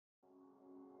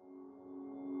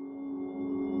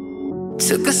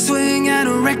Took a swing at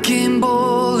a wrecking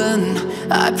ball and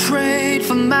I prayed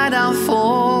for my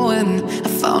downfall, and I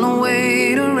found a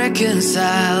way to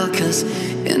reconcile, 'cause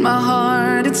in my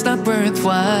heart it's not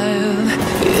worthwhile.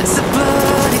 It's a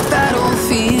bloody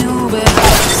battlefield where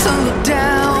some look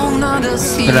down, others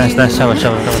see you. In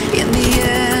the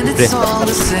end it's all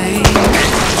the same.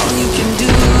 All you can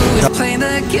do is play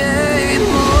the game.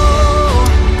 Oh,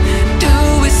 do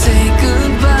we say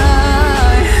goodbye?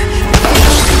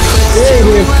 It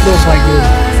feels like this.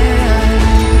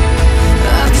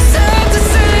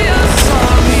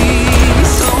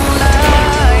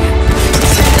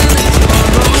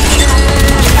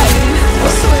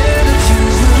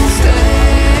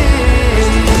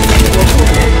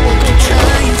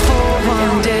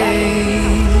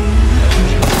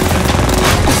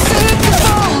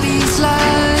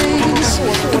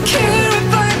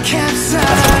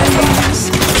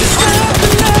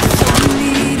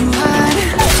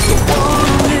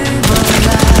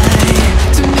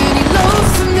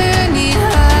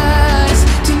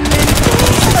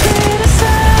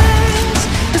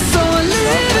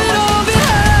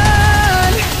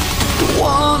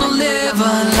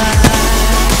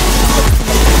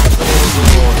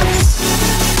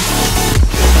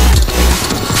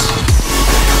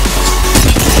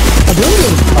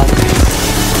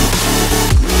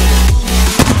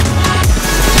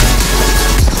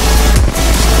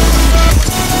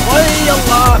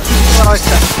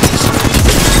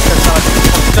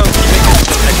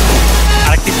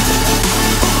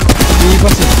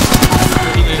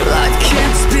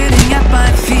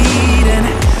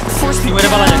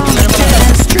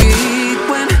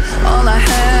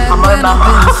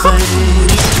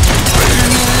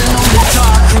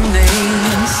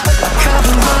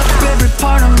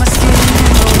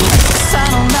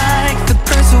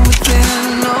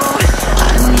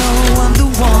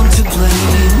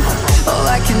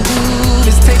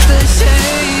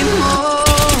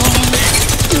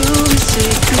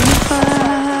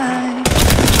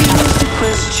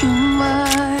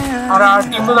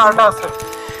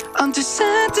 I'm just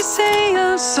sad to say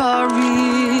I'm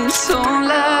sorry. So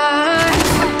lie,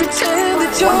 pretend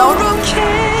that you're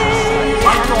okay.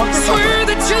 Swear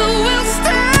that you will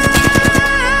stay.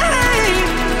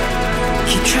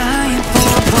 Keep trying for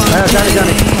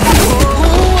one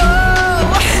day.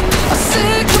 Oh, I'm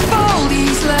sick of all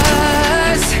these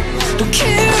lies. Don't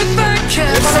care if I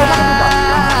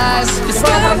capsize. It's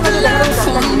not the life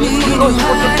for me to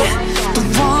hide.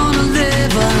 Don't wanna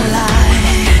live a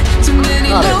lie. Too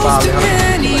many lows, too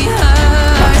many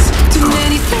highs, too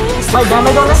many things to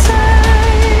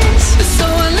criticize. So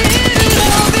I leave it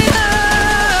all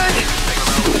behind.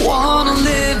 Don't wanna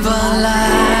live a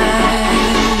lie.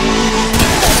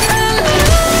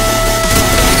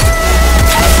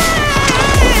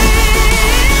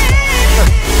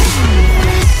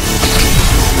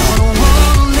 I don't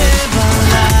wanna live a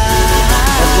lie.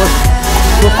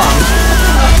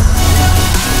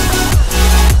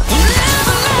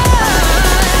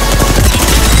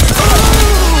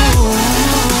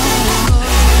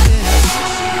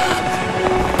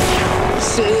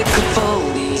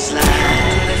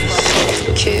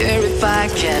 Care if I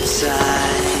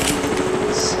capsize.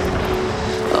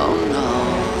 Oh no.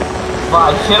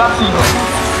 Vai, Serafino.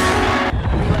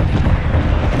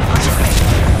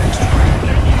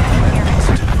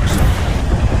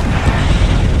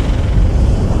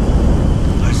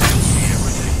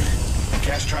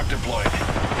 Gas trap deployed.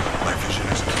 My vision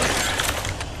is clear.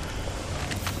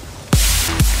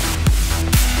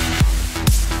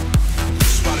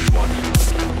 Spotted one.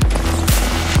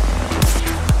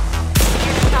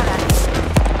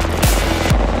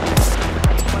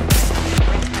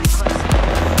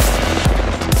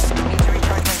 Injury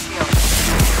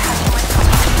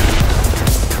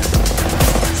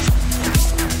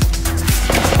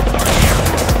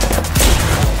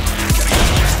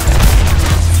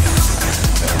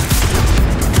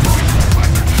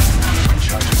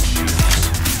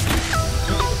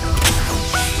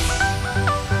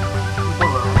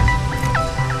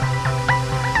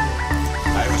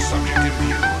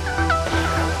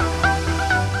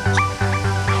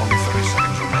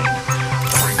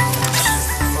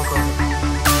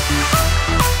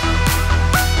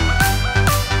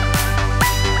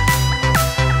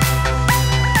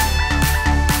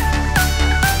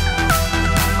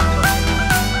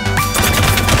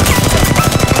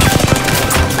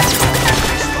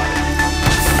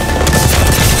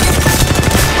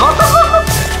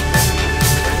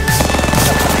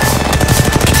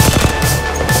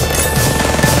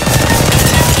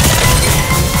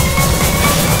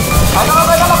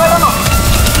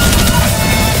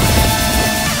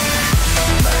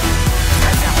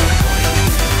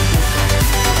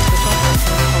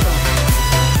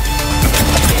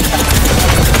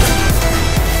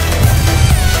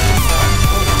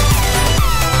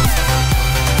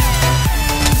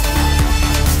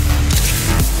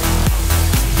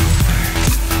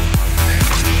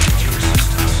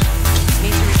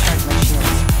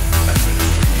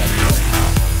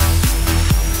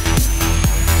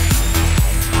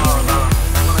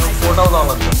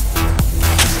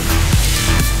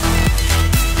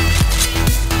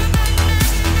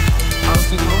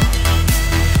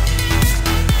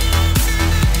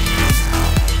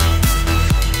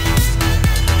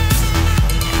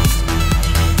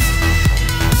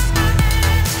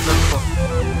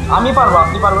আমি পারবো,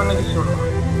 আপনি পারবেন নাকি sure না।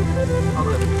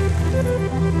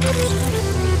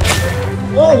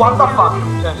 ও what the fuck,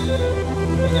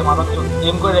 এই যে মাথা চল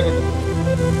এম করে রেখে দিই।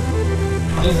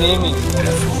 Please এমিং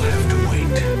Death will have to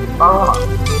wait. পারবো না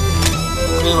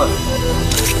এবার।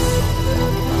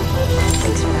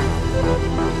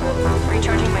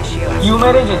 Recharging my shield. কিউ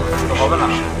মেরে যে হবে না,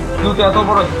 কিউতে এত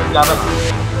বড় যাবে না।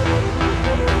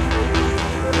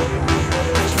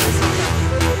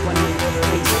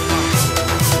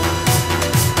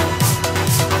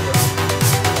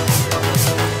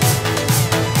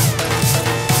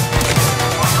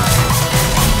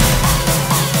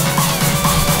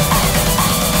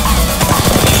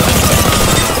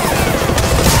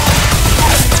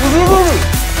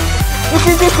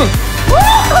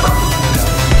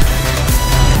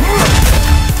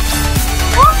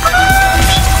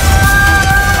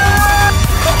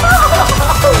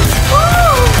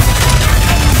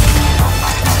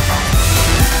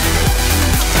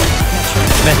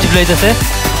 ম্যাচ প্লেইতেছে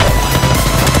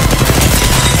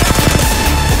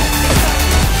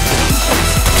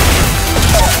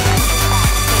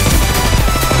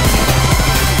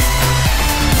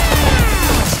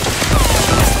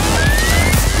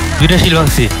দুইটা শিল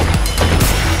ভাঙছি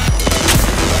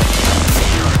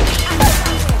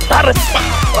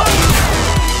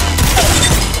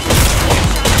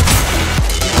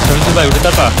ভাই উঠে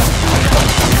তারপা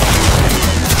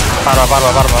পারবা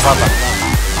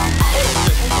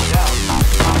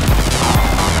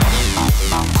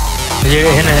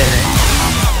এখানে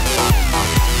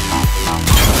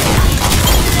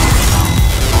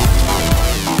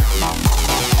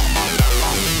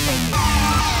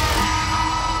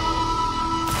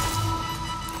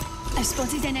I've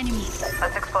spotted an enemy.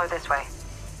 Let's explore this way.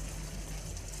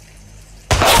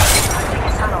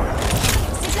 C'est plané.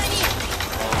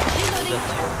 Reloading.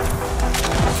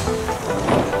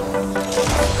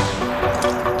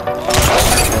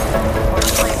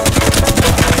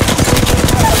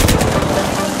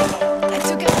 I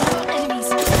took out 4 enemies.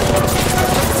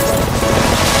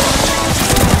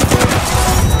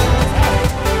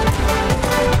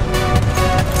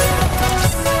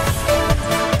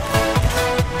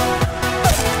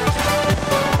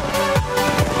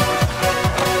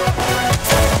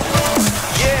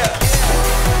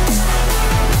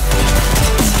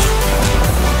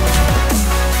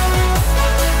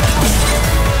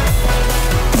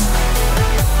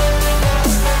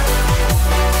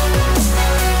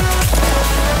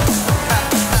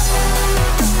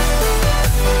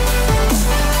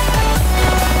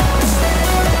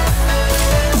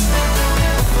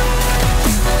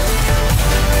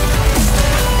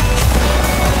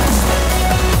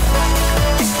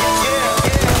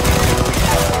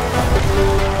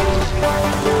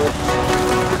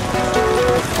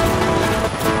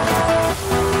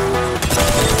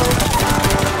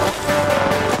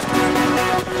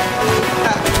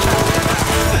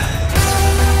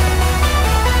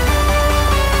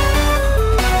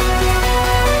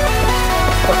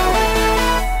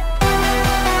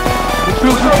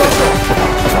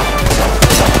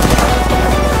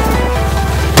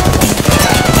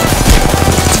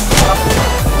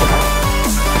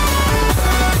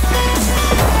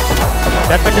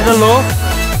 Bat প্যান্টের লো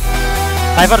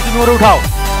সাইফার তুমি ওরে উঠাও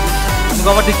তুমি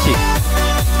কভার দিচ্ছি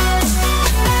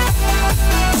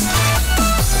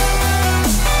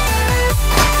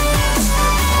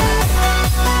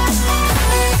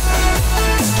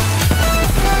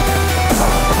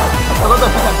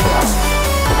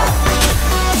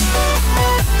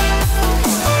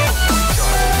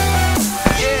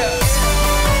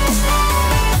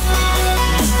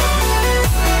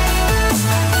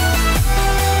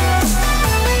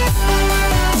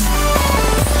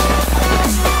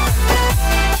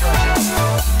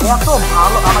এত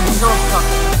ভালো আমার নিজের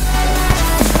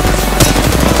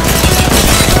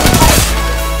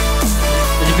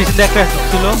পিছনে একটা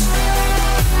ছিল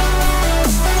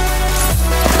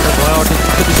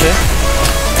দিচ্ছে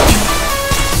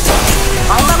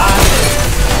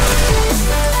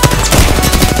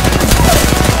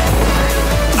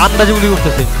আন্দাজে গুলি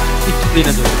করতেছে কিছু দিন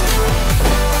আছে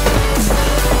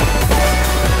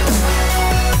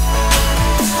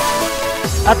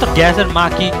আর তো গ্যাসের মা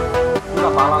কি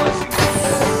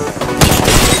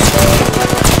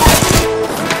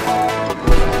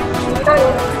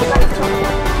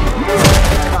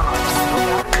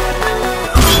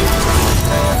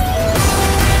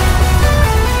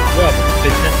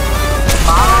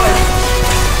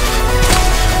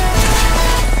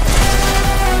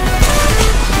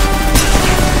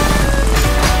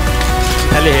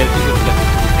খালি হেল্প করতে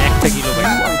একটা কিলো ভাই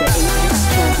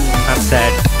I'm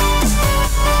sad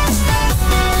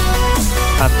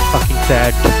I'm fucking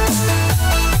sad.